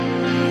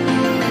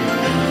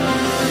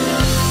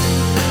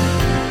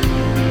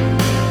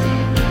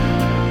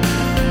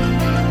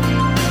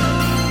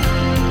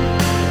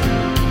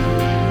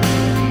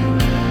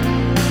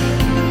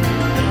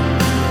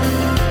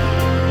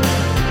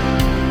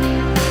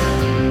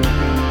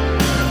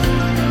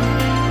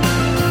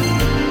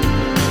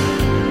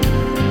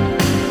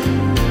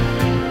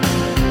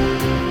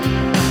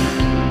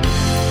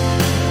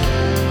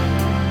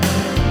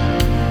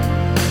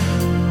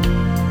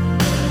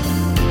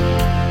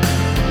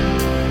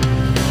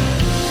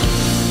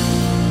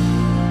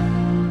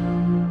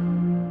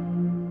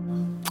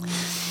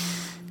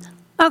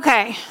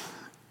Okay,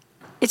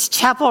 it's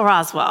Chapel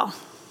Roswell.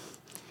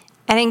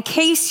 And in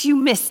case you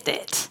missed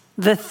it,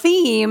 the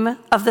theme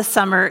of the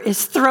summer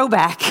is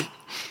throwback.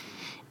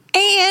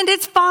 And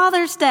it's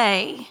Father's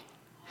Day.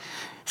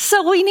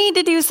 So we need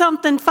to do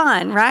something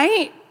fun,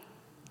 right?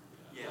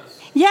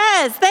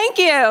 Yes, thank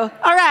you.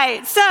 All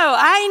right, so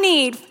I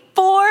need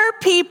 4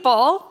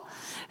 people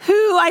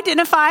who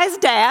identify as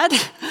dad.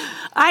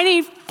 I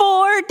need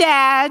 4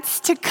 dads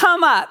to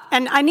come up,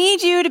 and I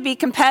need you to be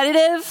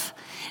competitive,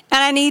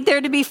 and I need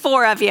there to be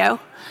 4 of you.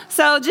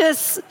 So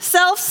just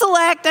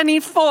self-select, I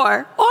need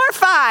 4 or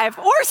 5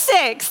 or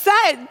 6.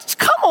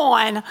 Come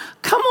on,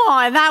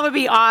 that would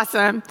be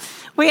awesome.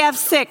 We have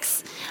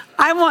 6.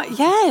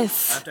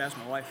 Yes. I have to ask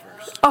my wife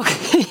first.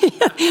 Okay.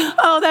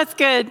 Oh, that's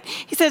good.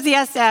 He says he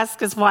has to ask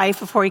his wife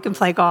before he can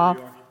play golf.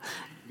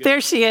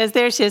 There she is.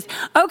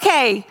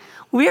 Okay,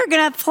 we're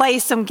going to play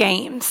some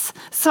games.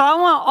 So I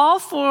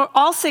want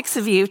all 6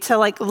 of you to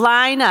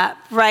line up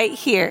right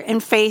here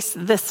and face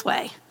this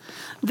way.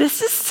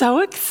 This is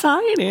so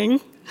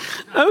exciting.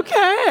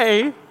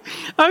 Okay,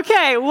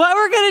 what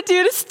we're going to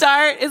do to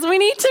start is we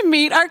need to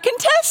meet our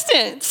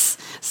contestants.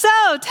 So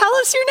tell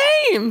us your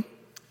name.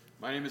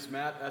 My name is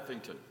Matt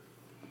Ethington.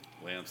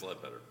 Lance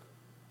Ledbetter.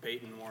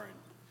 Peyton Warren.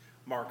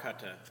 Mark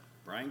Hutta.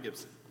 Brian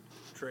Gibson.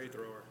 Trey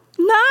Thrower.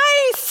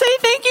 Nice. Say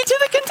thank you to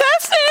the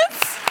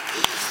contestants.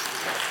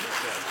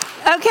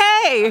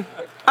 Okay.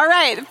 All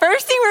right. The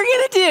first thing we're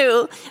going to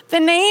do,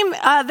 the name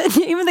of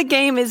the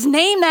game is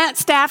Name That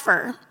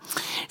Staffer.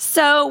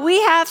 So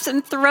we have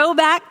some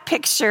throwback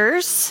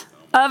pictures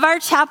of our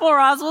Chapel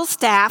Roswell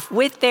staff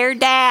with their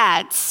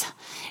dads.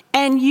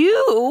 And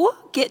you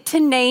get to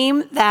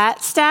name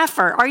that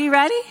staffer. Are you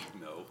ready?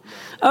 No.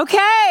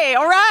 Okay,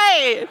 all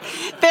right.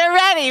 They're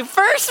ready.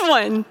 First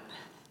one.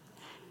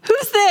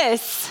 Who's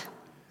this?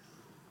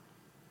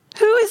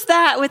 Who is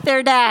that with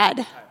their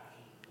dad?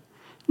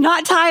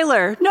 Not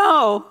Tyler.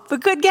 No,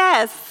 but good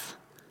guess.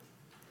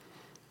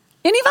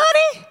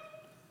 Anybody?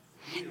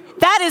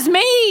 That is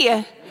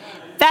me.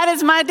 That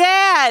is my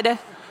dad.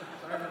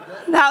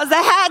 That was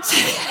a hatch.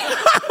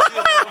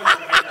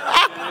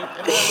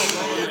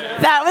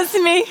 That was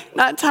me,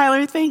 not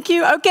Tyler. Thank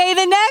you. Okay,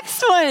 the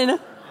next one.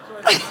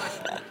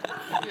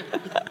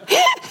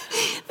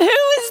 Who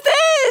is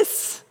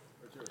this?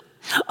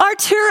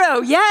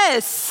 Arturo.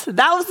 Yes,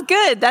 that was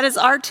good. That is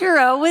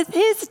Arturo with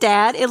his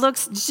dad. It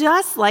looks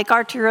just like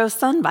Arturo's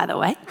son, by the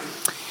way.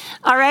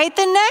 All right,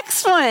 the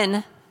next one.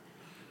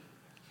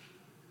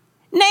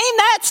 Name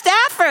that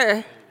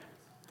staffer.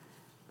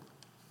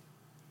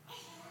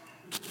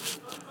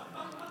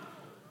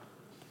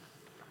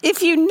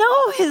 If you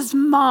know his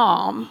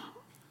mom,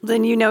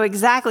 then you know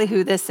exactly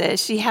who this is.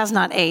 She has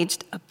not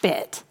aged a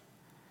bit.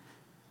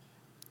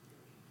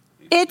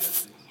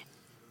 It's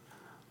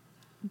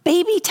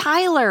baby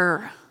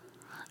Tyler.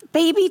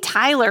 Baby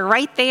Tyler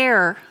right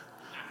there.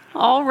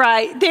 All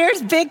right.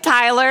 There's big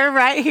Tyler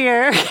right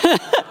here.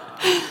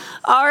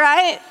 All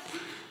right.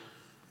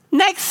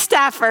 Next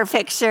staffer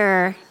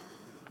picture.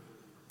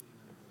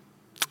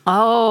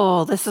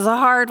 Oh, this is a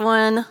hard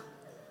one.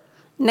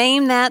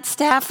 Name that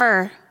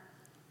staffer.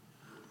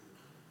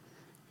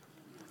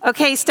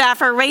 Okay,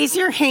 staffer, raise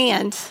your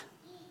hand.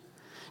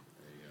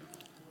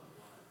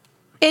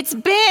 It's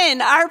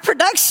Ben, our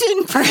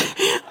producer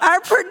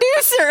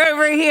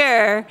over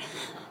here.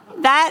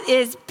 That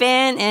is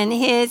Ben and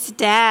his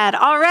dad.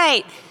 All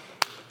right.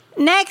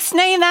 Next,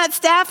 name that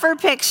staffer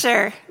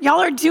picture.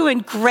 Y'all are doing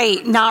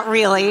great. Not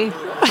really.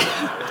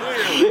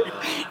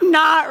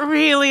 Not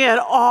really at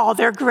all.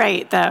 They're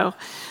great, though.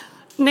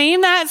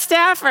 Name that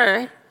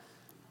staffer.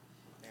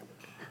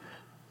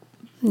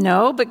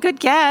 No, but good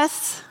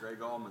guess. Greg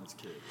Allman's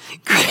kid.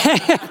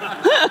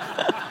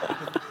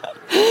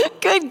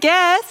 Good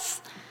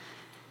guess.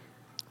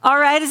 All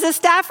right, is a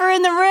staffer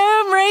in the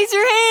room? Raise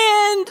your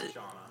hand.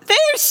 Shauna.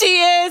 There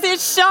she is.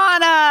 It's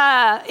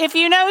Shauna. If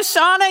you know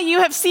Shauna, you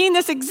have seen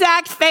this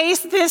exact face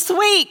this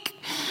week.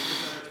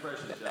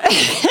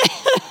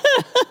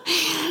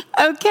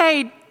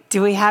 Okay,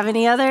 do we have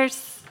any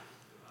others?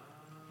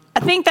 I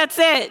think that's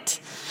it.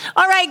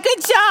 All right,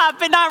 good job,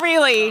 but not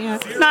really.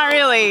 Not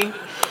really.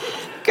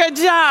 Good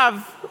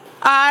job.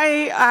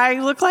 I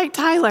look like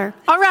Tyler.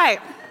 All right.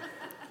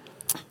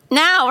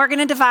 Now we're going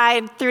to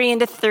divide 3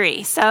 into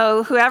 3.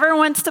 So whoever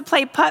wants to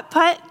play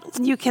putt-putt,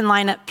 you can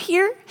line up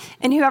here.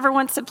 And whoever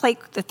wants to play,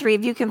 the 3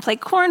 of you can play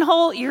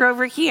cornhole, you're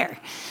over here.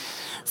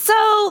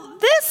 So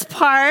this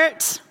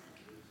part,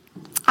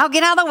 I'll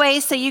get out of the way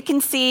so you can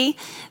see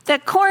the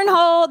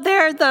cornhole.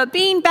 They're the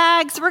bean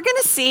bags. We're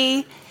going to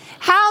see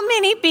how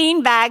many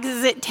bean bags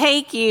does it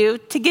take you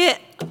to get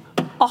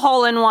a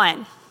hole in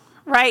one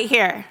right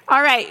here.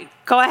 All right,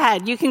 go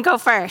ahead. You can go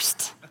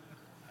first.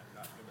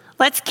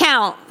 Let's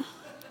count.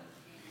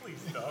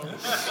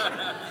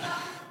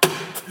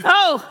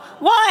 Oh,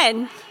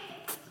 1.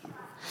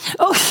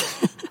 Oh.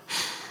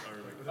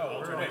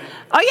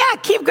 Oh,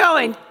 yeah, keep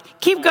going.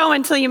 Keep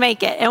going until you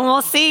make it, and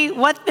we'll see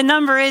what the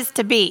number is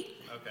to beat.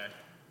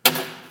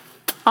 Okay.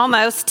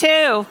 Almost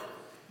 2.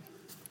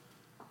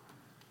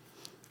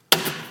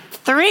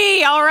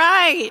 3, all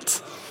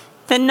right.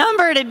 The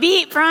number to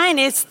beat, Brian,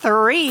 is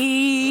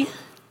 3.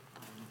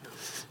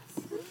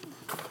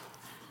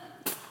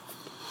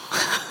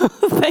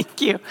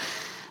 Thank you.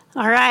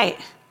 All right.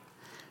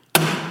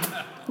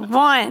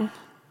 1,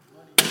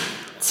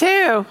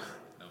 2,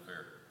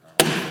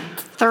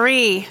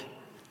 3,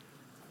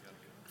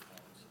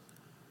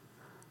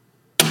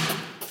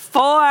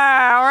 4. All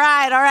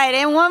right.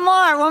 And one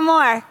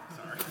more.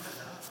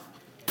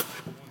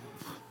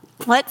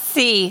 Let's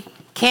see.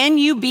 Can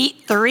you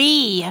beat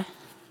 3?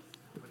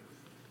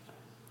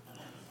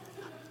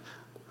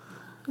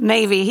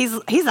 Maybe.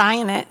 He's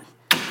eyeing it.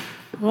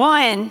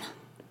 1.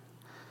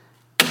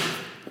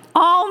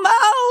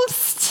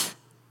 Almost.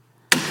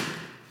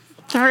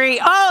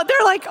 3. Oh,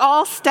 they're like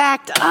all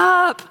stacked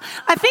up.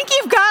 I think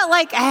you've got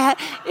like,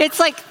 it's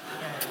like,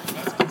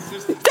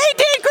 they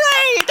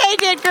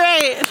did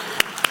great.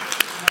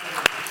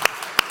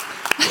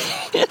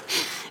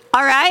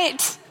 All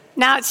right,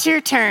 now it's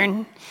your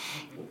turn.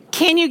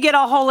 Can you get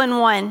a hole in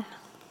one?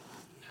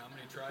 How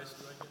many tries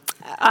do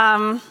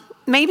I get?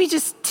 Maybe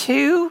just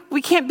 2.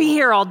 We can't be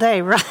here all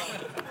day, right?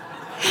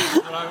 That's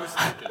what I was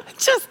thinking.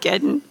 Just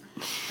kidding.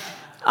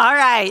 All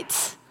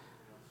right.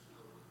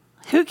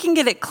 Who can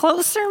get it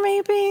closer,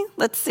 maybe?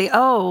 Let's see.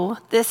 Oh,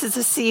 this is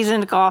a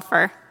seasoned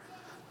golfer.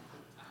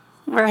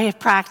 Where I have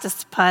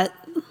practiced putt.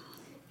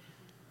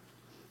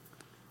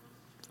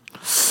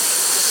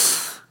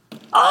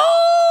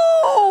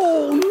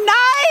 Oh,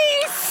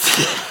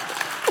 nice!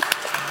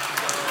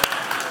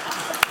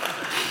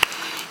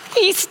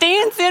 He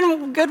stands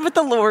in good with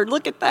the Lord.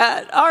 Look at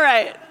that. All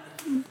right.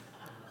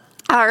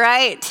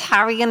 How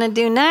are we going to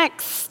do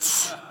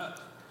next? Can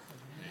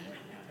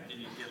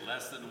you get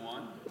less than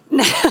 1?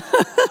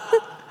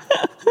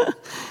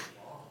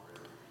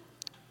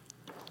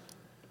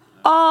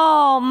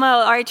 Oh, Mo.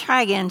 All right,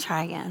 try again.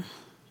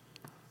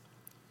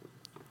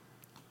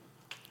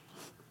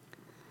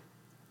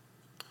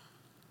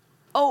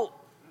 Oh,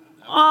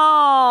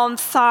 I'm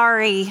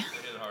sorry. Hit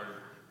harder.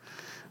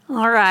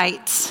 All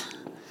right.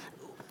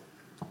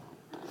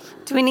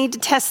 Do we need to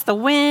test the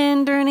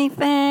wind or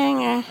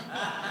anything?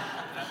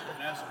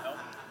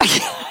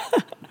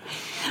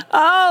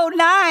 Oh,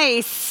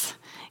 nice.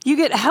 You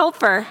get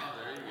helper.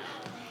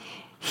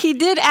 He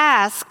did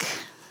ask.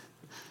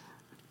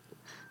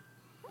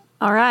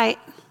 All right.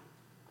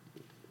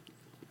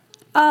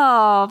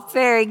 Oh,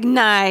 very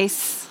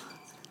nice.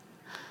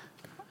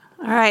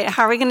 All right,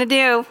 how are we going to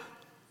do?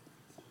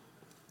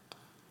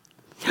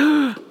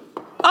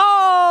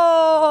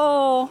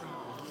 Oh!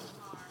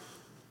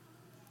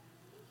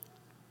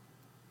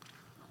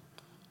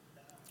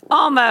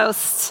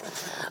 Almost.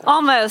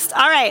 All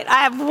right,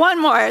 I have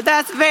one more.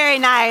 That's very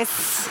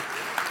nice.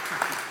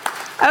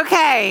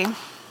 Okay.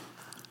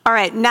 All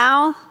right,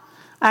 now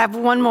I have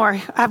one more.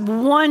 I have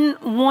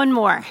one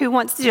more. Who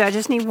wants to do it? I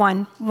just need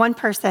one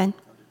person.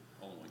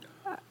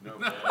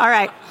 All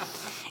right.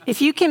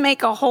 If you can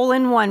make a hole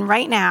in one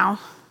right now,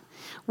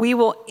 we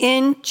will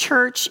end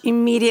church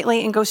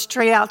immediately and go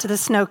straight out to the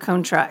snow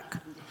cone truck.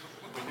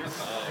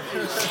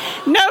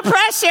 No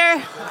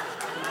pressure.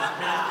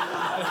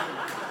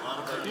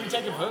 Do you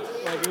take a vote?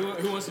 Like,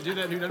 who wants to do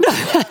that? Who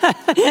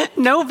doesn't?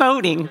 No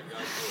voting.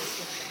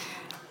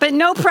 But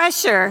no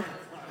pressure.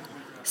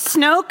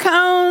 Snow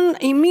cone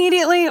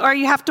immediately, or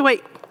you have to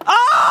wait.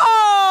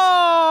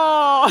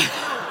 Oh!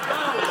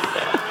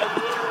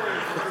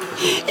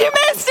 You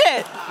missed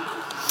it.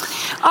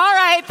 All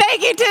right,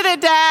 thank you to the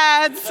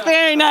dads.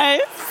 Very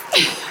nice.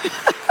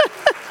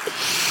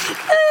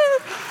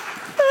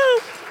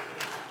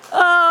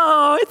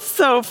 Oh, it's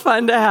so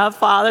fun to have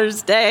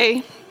Father's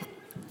Day.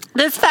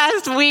 This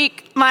past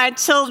week, my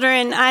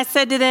children, I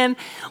said to them,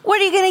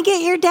 what are you going to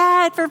get your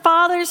dad for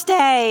Father's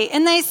Day?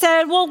 And they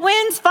said, well,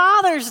 when's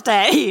Father's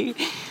Day?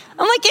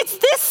 I'm like, it's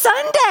this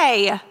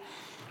Sunday.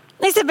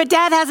 They said, but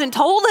Dad hasn't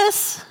told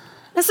us.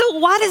 I said, well,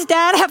 why does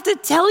Dad have to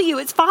tell you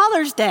it's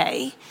Father's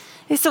Day?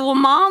 They said, well,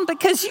 Mom,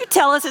 because you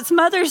tell us it's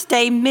Mother's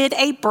Day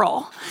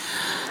mid-April.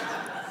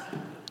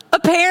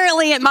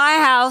 Apparently at my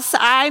house,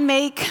 I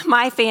make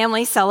my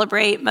family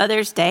celebrate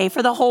Mother's Day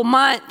for the whole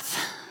month.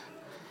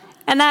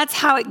 And that's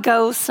how it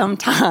goes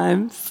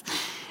sometimes.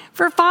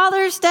 For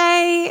Father's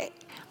Day,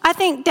 I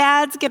think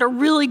dads get a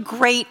really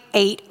great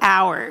 8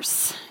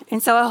 hours.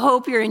 And so I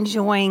hope you're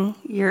enjoying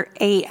your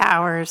 8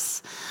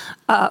 hours.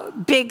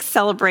 Big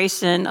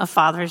celebration of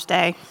Father's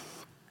Day.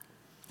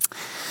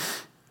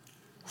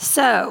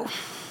 So,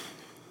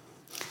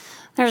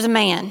 there's a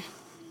man.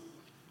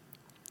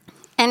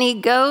 And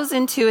he goes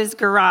into his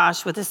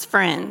garage with his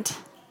friend.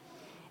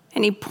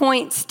 And he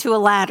points to a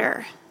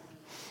ladder.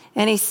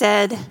 And he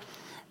said,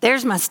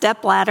 there's my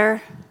step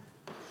ladder.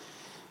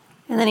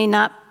 And then he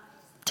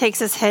takes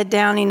his head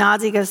down, he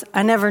nods, he goes,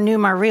 I never knew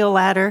my real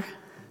ladder.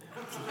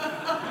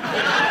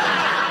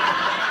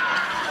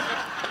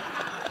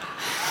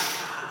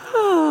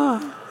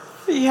 Oh,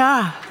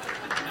 yeah.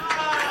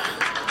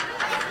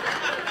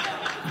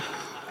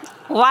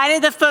 Why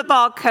did the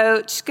football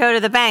coach go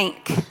to the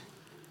bank? To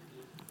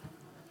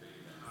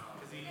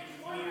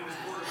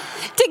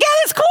get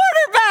his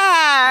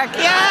quarterback,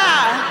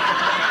 yeah.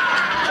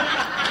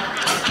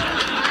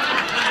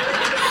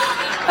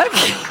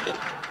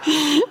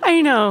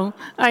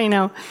 I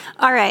know.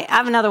 All right, I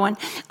have another one.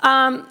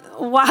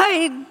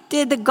 Why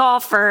did the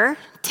golfer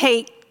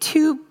take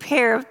 2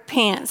 pair of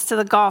pants to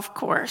the golf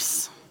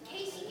course?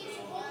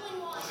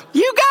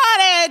 You got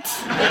it!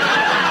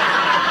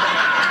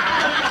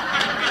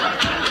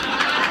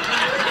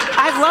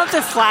 I love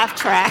this laugh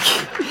track.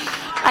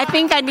 I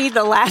think I need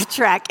the laugh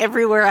track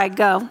everywhere I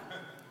go.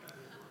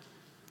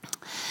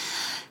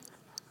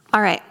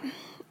 All right.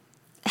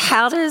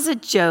 How does a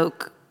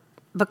joke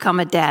become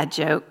a dad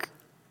joke?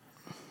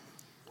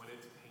 When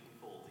it's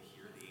painful to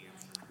hear the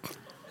answer.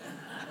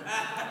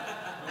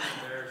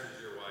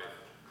 Embarrasses your wife.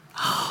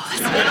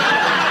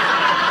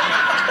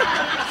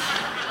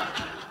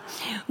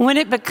 When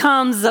it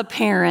becomes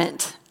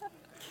apparent.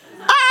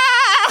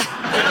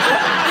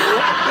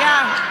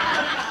 Yeah.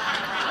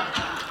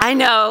 I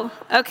know.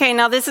 Okay,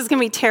 now this is going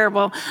to be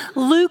terrible.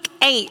 Luke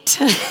 8.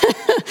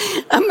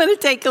 I'm going to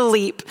take a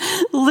leap.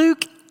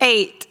 Luke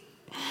 8,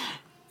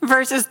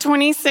 verses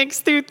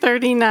 26 through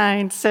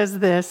 39 says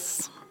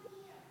this.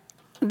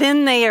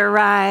 Then they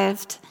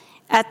arrived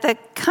at the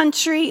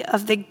country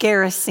of the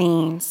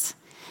Gerasenes,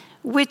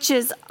 which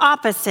is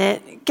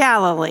opposite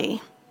Galilee.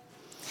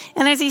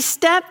 And as he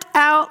stepped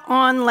out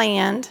on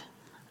land,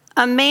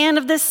 a man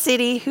of the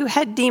city who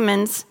had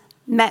demons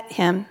met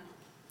him.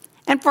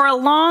 And for a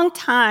long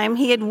time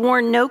he had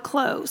worn no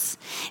clothes,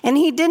 and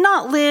he did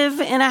not live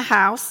in a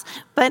house,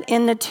 but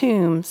in the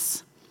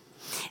tombs.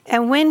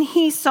 And when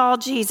he saw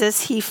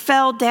Jesus, he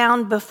fell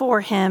down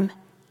before him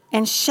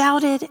and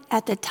shouted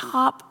at the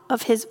top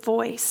of his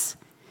voice,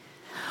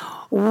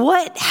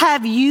 "What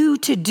have you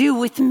to do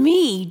with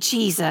me,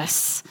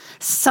 Jesus,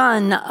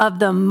 Son of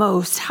the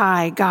Most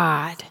High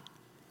God?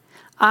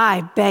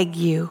 I beg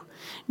you,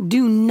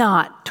 do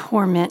not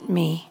torment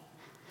me."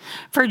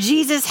 For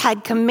Jesus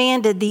had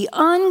commanded the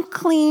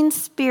unclean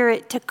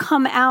spirit to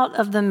come out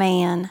of the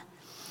man.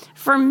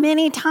 For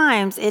many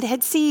times it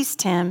had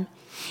seized him.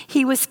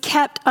 He was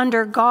kept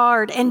under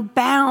guard and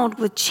bound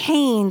with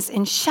chains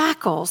and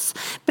shackles,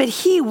 but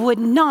he would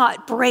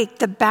not break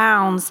the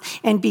bounds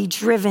and be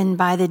driven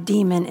by the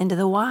demon into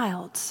the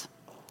wilds.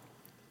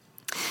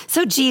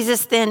 So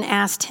Jesus then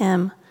asked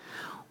him,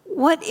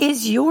 "What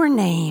is your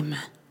name?"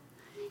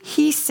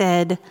 He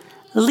said,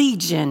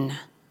 "Legion,"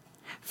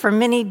 for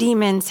many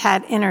demons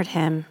had entered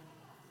him.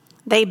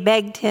 They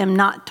begged him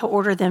not to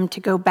order them to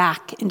go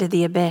back into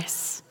the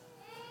abyss.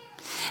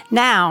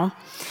 Now,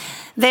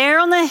 there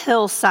on the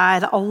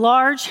hillside, a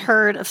large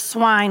herd of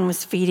swine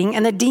was feeding,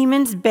 and the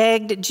demons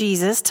begged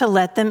Jesus to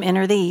let them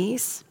enter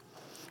these.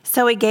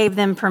 So he gave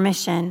them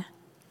permission.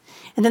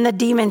 And then the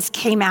demons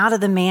came out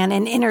of the man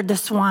and entered the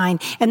swine,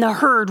 and the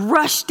herd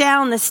rushed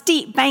down the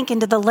steep bank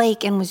into the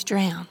lake and was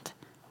drowned.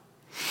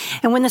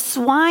 And when the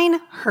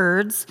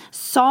swineherds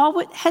saw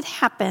what had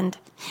happened,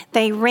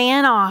 they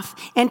ran off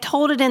and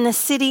told it in the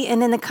city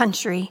and in the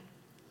country.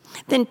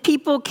 Then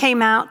people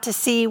came out to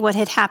see what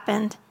had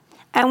happened.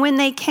 And when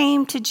they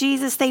came to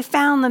Jesus, they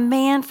found the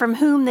man from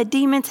whom the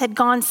demons had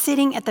gone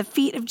sitting at the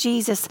feet of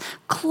Jesus,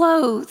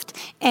 clothed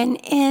and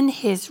in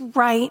his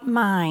right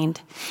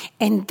mind.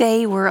 And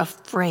they were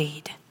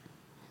afraid.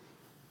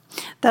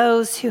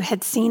 Those who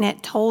had seen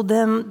it told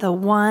them the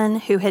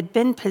one who had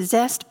been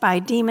possessed by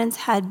demons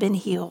had been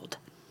healed.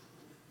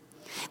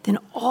 Then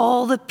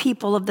all the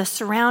people of the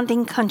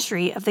surrounding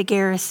country of the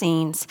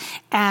Gerasenes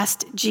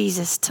asked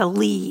Jesus to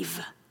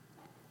leave,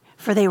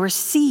 for they were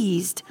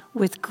seized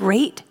with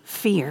great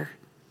fear.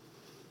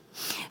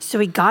 So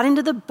he got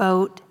into the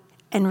boat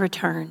and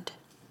returned.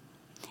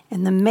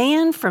 And the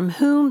man from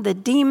whom the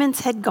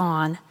demons had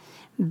gone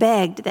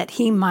begged that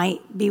he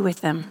might be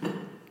with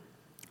them.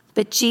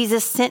 But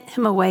Jesus sent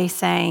him away,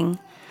 saying,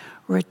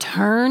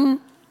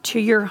 "Return to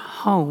your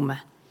home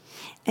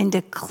and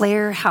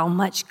declare how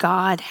much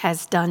God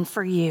has done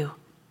for you."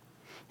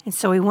 And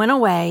so he went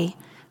away,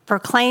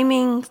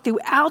 proclaiming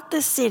throughout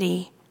the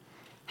city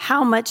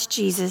how much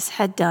Jesus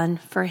had done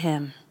for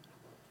him.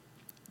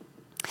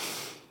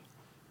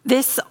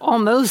 This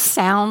almost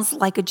sounds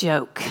like a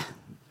joke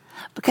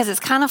because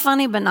it's kind of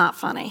funny, but not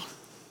funny.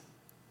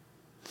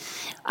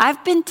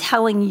 I've been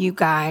telling you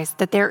guys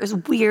that there is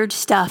weird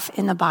stuff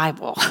in the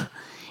Bible,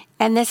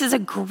 and this is a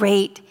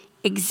great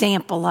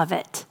example of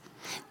it.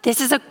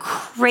 This is a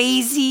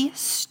crazy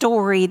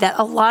story that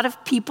a lot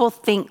of people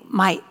think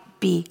might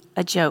be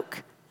a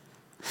joke.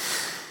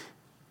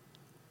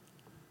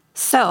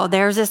 So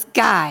there's this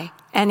guy,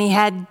 and he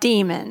had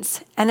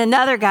demons, and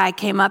another guy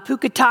came up who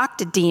could talk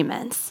to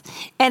demons.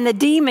 And the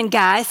demon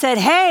guy said,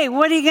 "Hey,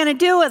 what are you going to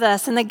do with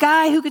us?" And the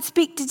guy who could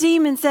speak to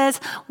demons says,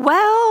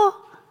 "Well,"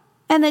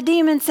 and the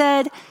demon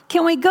said,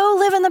 "Can we go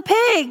live in the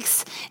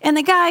pigs?" And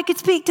the guy who could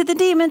speak to the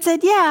demon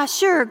said, "Yeah,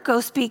 sure,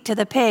 go speak to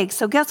the pigs."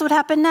 So guess what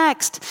happened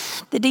next?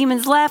 The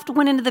demons left,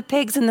 went into the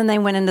pigs, and then they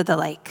went into the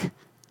lake.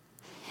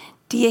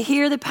 Do you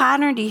hear the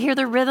pattern? Do you hear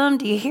the rhythm?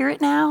 Do you hear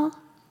it now?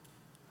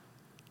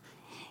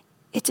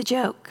 It's a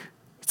joke.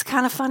 It's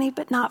kind of funny,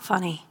 but not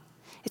funny.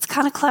 It's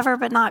kind of clever,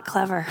 but not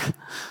clever.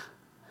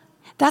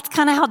 That's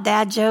kind of how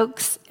dad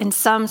jokes and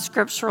some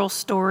scriptural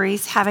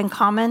stories have in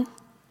common.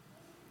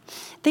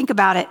 Think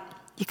about it.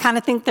 You kind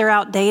of think they're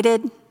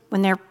outdated,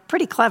 when they're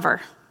pretty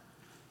clever.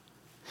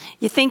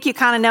 You think you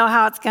kind of know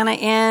how it's going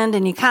to end,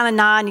 and you kind of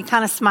nod and you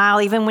kind of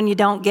smile even when you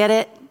don't get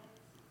it.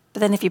 But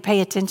then if you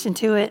pay attention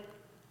to it,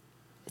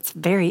 it's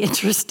very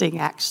interesting,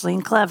 actually,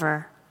 and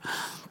clever.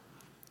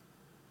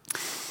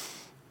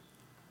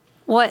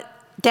 What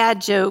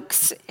dad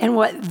jokes and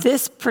what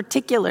this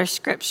particular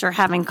scripture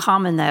have in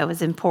common, though,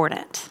 is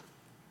important.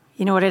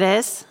 You know what it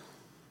is?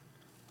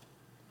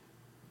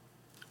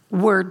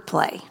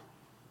 Wordplay.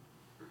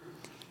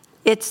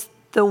 It's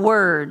the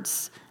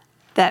words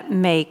that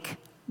make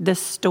the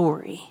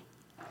story.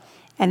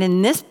 And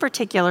in this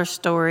particular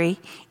story,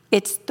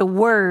 it's the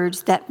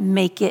words that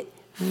make it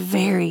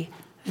very,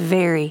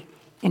 very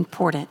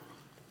important.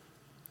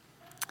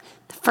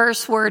 The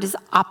first word is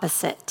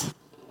opposite.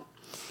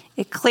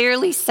 It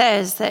clearly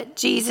says that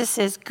Jesus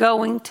is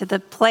going to the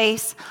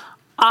place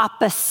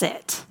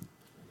opposite.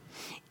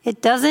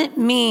 It doesn't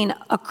mean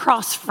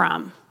across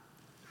from.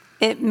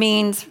 It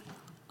means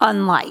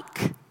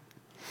unlike.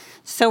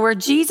 So where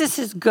Jesus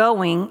is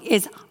going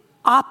is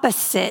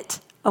opposite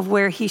of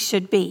where he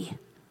should be.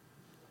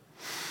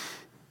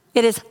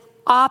 It is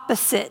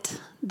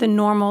opposite the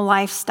normal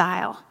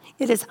lifestyle.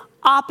 It is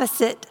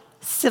opposite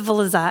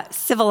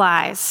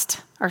civilized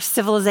or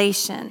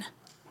civilization.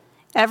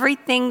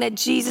 Everything that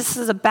Jesus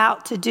is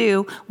about to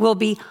do will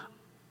be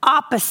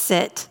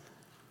opposite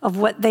of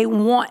what they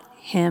want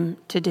him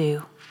to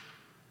do.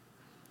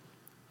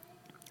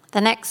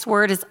 The next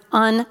word is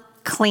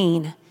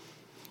unclean.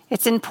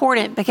 It's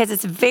important because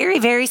it's very,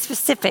 very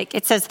specific.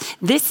 It says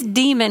this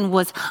demon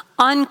was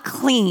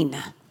unclean.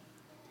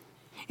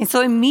 And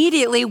so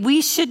immediately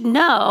we should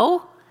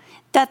know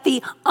that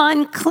the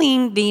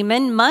unclean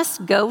demon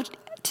must go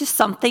to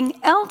something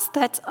else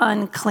that's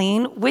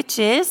unclean, which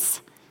is,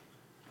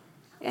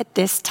 at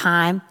this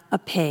time, a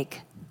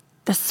pig,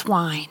 the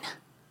swine.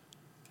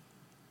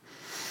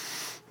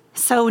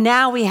 So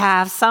now we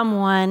have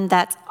someone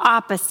that's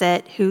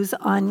opposite who's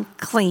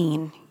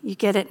unclean. You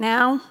get it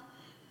now?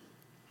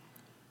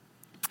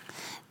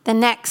 The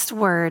next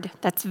word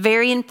that's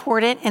very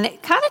important, and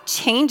it kind of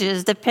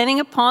changes depending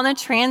upon the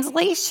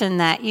translation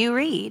that you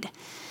read.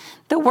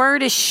 The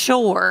word is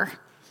shore.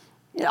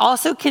 It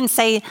also can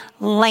say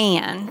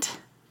land.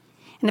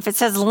 And if it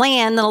says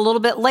land, then a little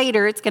bit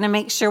later, it's going to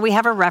make sure we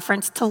have a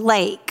reference to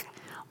lake.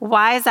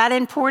 Why is that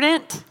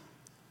important?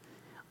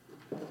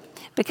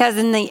 Because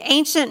in the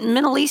ancient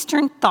Middle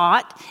Eastern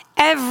thought,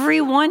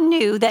 everyone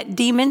knew that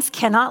demons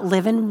cannot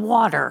live in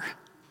water.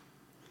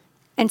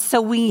 And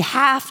so we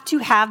have to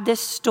have this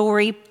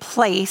story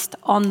placed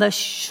on the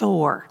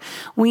shore.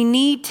 We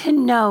need to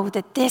know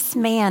that this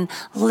man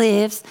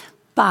lives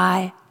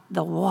by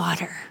the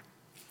water.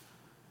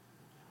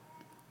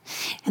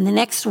 And the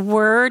next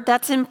word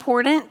that's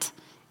important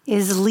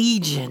is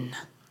legion.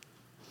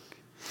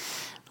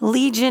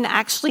 Legion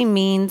actually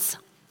means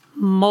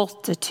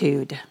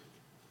multitude.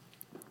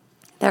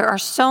 There are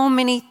so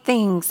many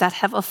things that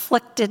have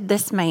afflicted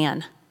this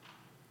man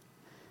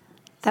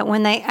that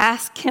when they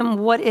ask him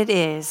what it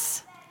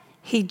is,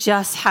 he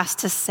just has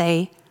to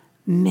say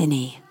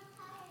many,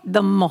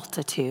 the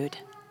multitude.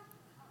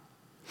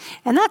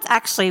 And that's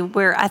actually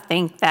where I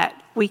think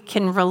that we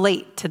can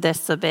relate to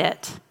this a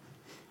bit,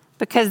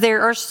 because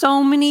there are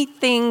so many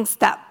things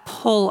that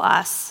pull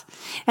us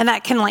and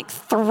that can like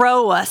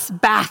throw us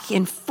back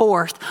and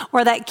forth,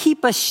 or that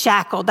keep us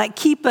shackled, that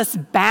keep us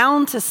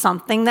bound to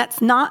something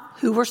that's not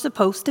who we're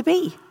supposed to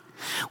be.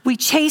 We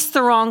chase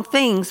the wrong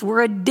things.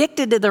 We're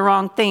addicted to the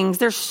wrong things.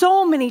 There's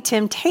so many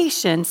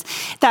temptations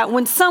that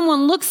when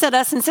someone looks at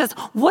us and says,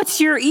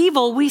 "What's your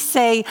evil?" we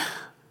say,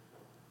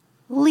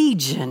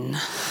 "Legion."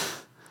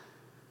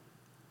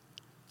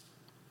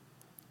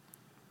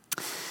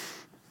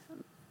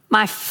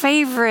 My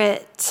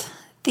favorite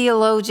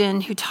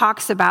theologian who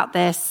talks about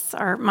this,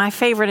 or my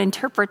favorite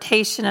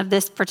interpretation of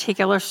this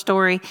particular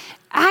story,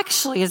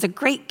 actually is a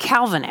great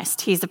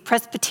Calvinist. He's a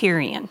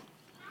Presbyterian.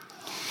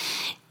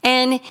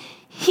 And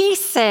he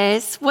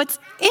says what's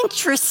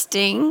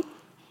interesting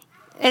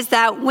is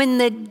that when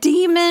the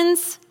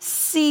demons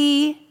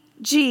see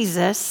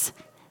Jesus,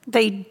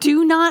 they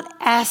do not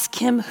ask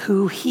him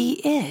who he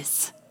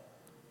is.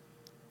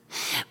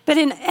 But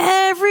in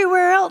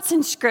everywhere else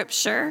in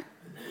Scripture,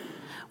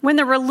 when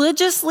the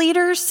religious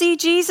leaders see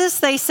Jesus,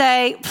 they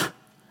say,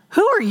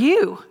 "Who are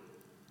you?"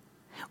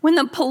 When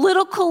the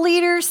political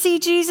leaders see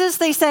Jesus,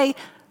 they say,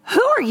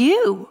 "Who are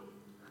you?"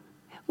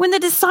 When the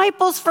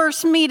disciples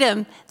first meet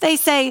him, they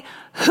say,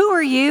 "Who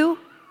are you?"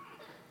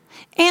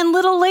 And a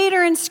little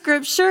later in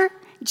Scripture,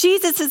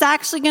 Jesus is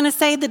actually going to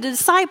say to the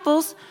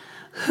disciples,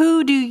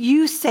 "Who do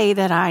you say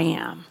that I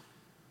am?"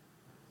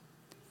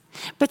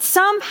 But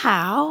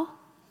somehow,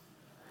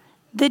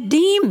 the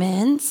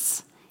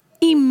demons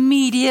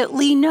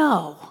immediately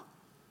know.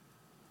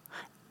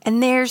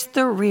 And there's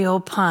the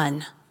real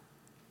pun.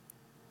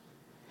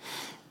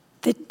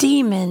 The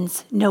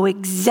demons know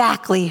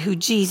exactly who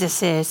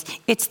Jesus is.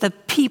 It's the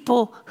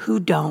people who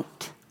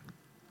don't.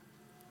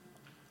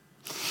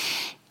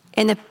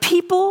 And the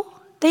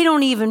people, they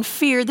don't even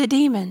fear the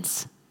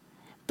demons,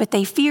 but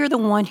they fear the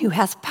one who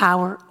has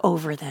power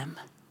over them.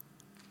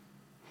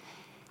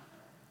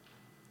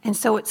 And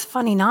so it's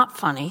funny, not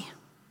funny,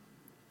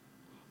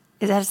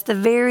 is that it's the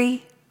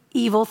very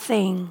evil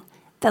thing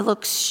that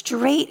looks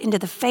straight into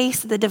the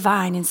face of the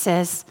divine and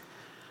says,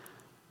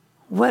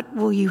 "What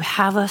will you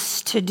have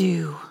us to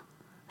do,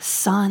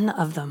 Son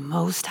of the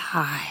Most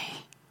High?"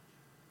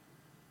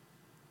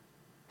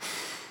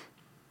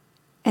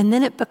 And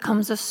then it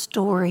becomes a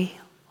story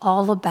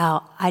all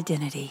about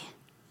identity.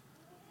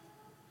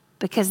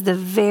 Because the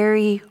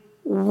very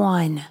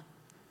one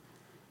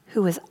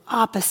who is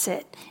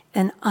opposite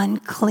and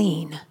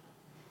unclean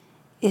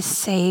is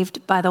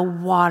saved by the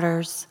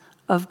waters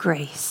of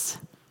grace.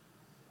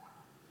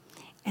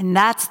 And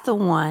that's the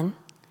one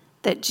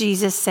that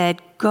Jesus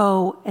said,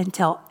 "Go and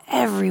tell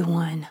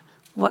everyone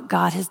what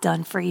God has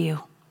done for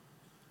you."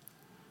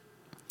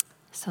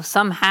 So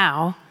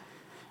somehow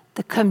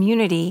the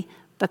community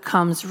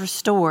becomes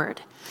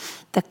restored.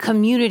 The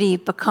community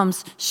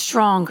becomes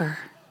stronger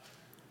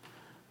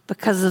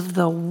because of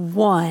the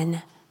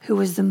one who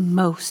is the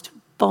most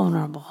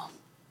vulnerable.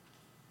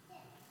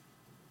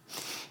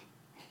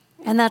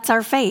 And that's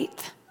our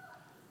faith.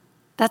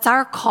 That's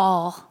our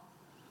call.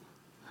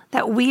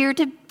 That we are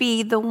to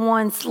be the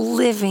ones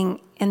living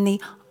in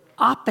the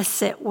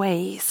opposite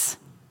ways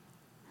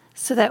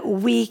so that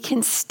we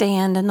can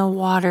stand in the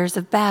waters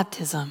of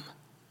baptism.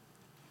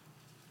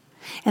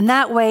 And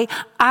that way,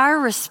 our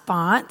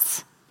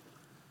response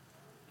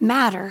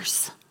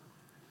matters.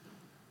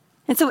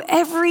 And so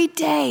every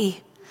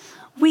day,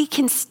 we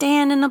can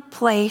stand in a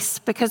place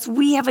because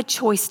we have a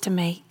choice to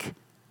make.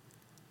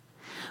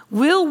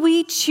 Will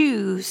we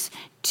choose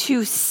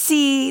to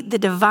see the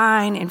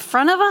divine in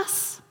front of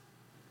us,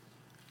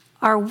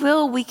 or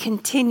will we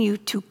continue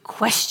to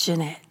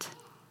question it?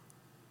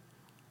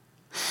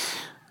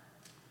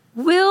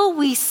 Will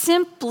we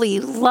simply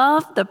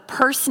love the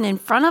person in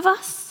front of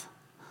us,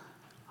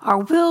 or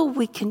will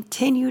we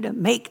continue to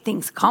make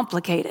things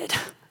complicated?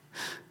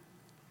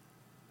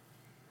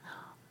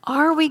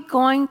 Are we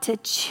going to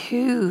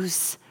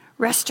choose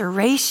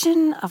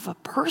restoration of a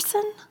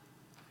person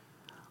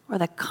or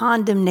the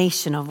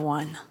condemnation of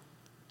one?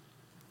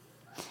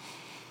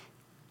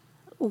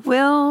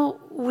 Will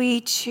we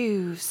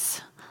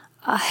choose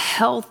a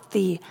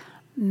healthy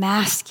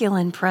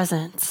masculine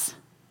presence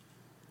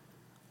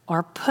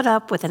or put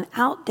up with an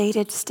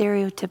outdated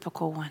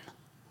stereotypical one?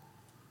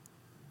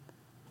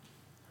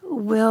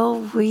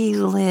 Will we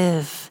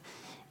live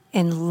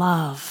in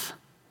love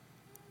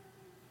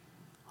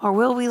or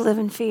will we live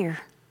in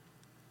fear?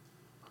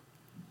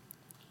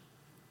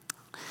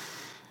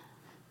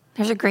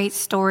 There's a great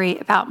story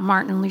about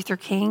Martin Luther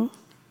King.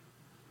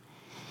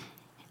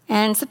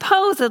 And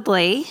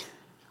supposedly,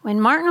 when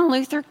Martin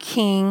Luther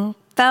King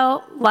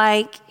felt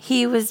like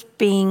he was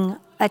being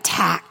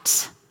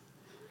attacked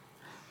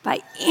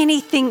by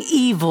anything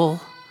evil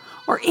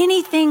or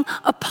anything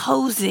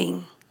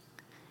opposing,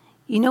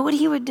 you know what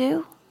he would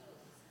do?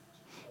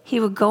 He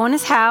would go in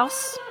his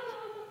house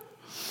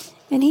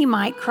and he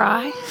might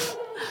cry.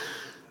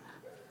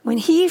 When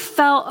he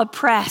felt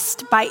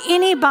oppressed by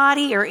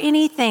anybody or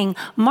anything,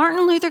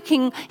 Martin Luther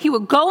King, he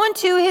would go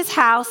into his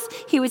house,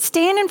 he would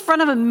stand in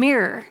front of a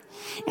mirror,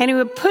 and he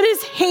would put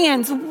his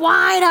hands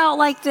wide out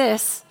like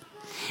this.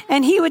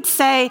 And he would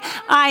say,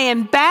 "I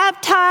am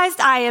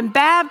baptized, I am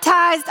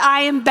baptized,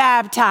 I am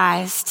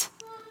baptized."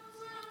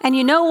 And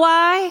you know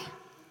why?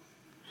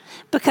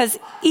 Because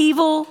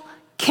evil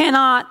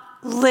cannot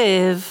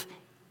live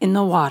in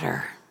the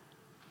water.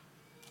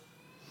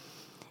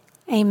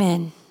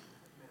 Amen.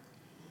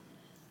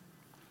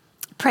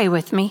 Pray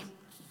with me.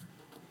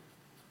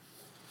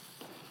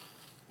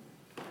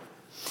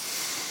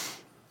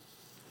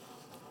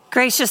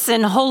 Gracious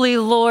and holy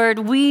Lord,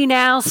 we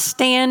now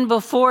stand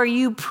before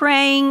you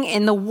praying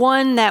in the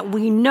one that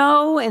we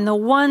know, and the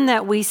one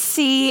that we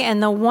see,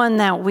 and the one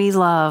that we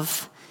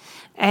love.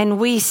 And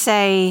we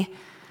say,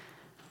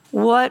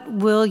 what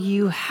will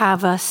you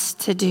have us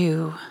to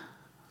do,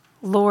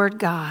 Lord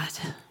God?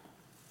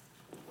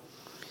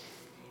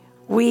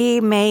 We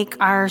make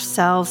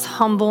ourselves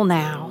humble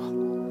now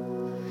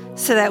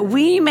so that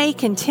we may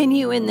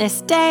continue in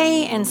this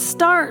day and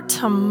start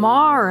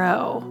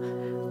tomorrow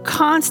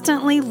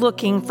constantly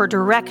looking for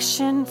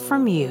direction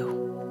from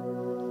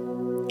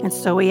you. And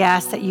so we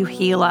ask that you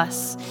heal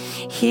us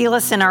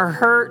in our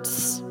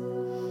hurts,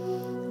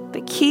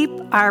 but keep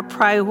our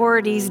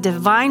priorities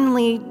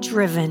divinely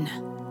driven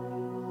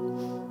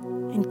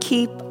and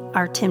keep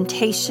our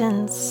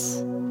temptations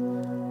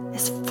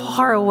as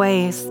far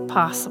away as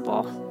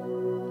possible.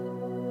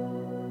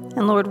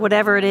 And Lord,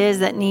 whatever it is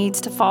that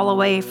needs to fall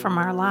away from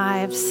our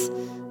lives,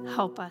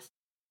 help us.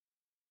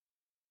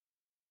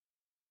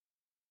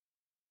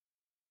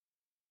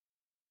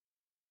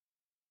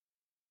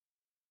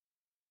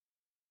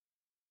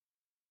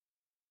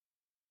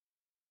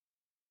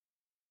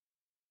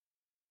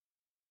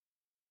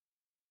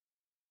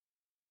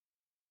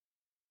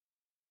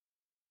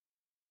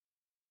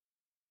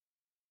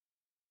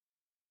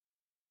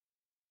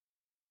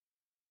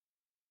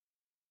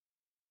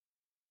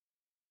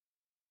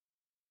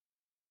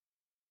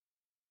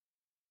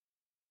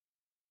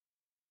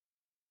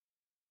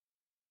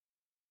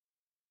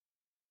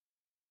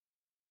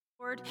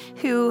 Lord,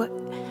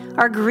 who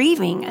are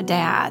grieving a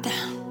dad,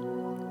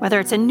 whether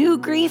it's a new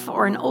grief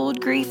or an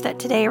old grief that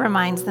today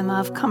reminds them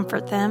of,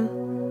 comfort them.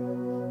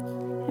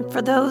 And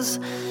for those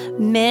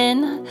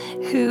men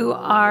who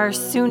are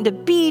soon to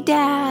be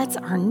dads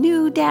or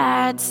new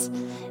dads,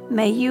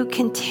 may you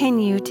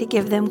continue to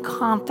give them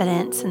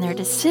confidence in their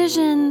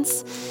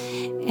decisions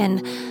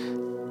and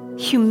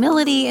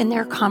humility in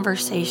their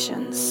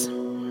conversations.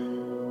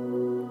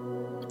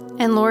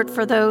 And Lord,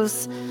 for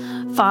those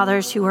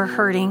fathers who are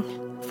hurting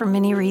for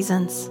many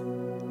reasons,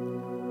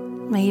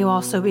 may you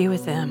also be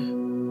with them.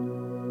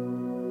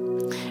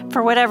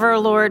 For whatever,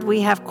 Lord,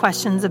 we have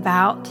questions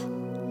about,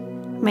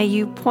 may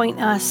you point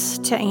us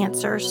to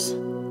answers.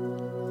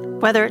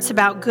 Whether it's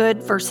about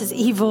good versus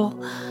evil,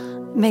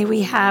 may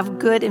we have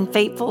good and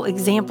faithful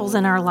examples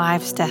in our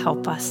lives to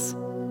help us.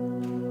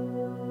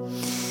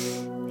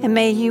 And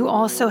may you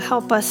also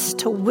help us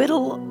to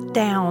whittle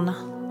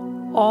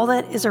down all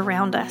that is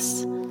around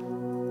us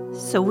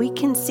so we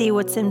can see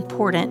what's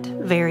important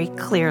very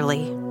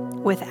clearly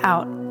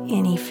without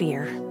any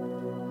fear.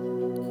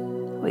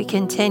 We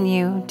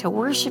continue to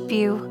worship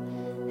you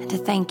and to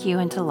thank you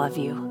and to love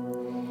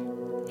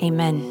you.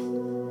 Amen.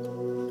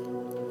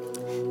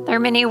 There are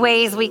many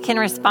ways we can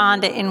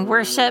respond in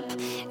worship,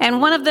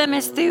 and one of them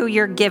is through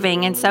your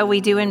giving. And so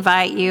we do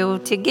invite you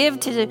to give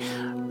to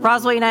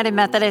Roswell United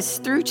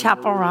Methodist through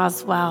Chapel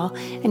Roswell,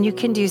 and you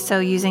can do so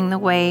using the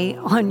way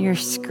on your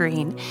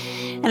screen.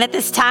 And at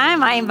this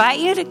time, I invite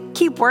you to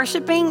keep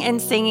worshiping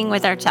and singing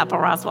with our Chapel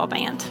Roswell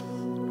band.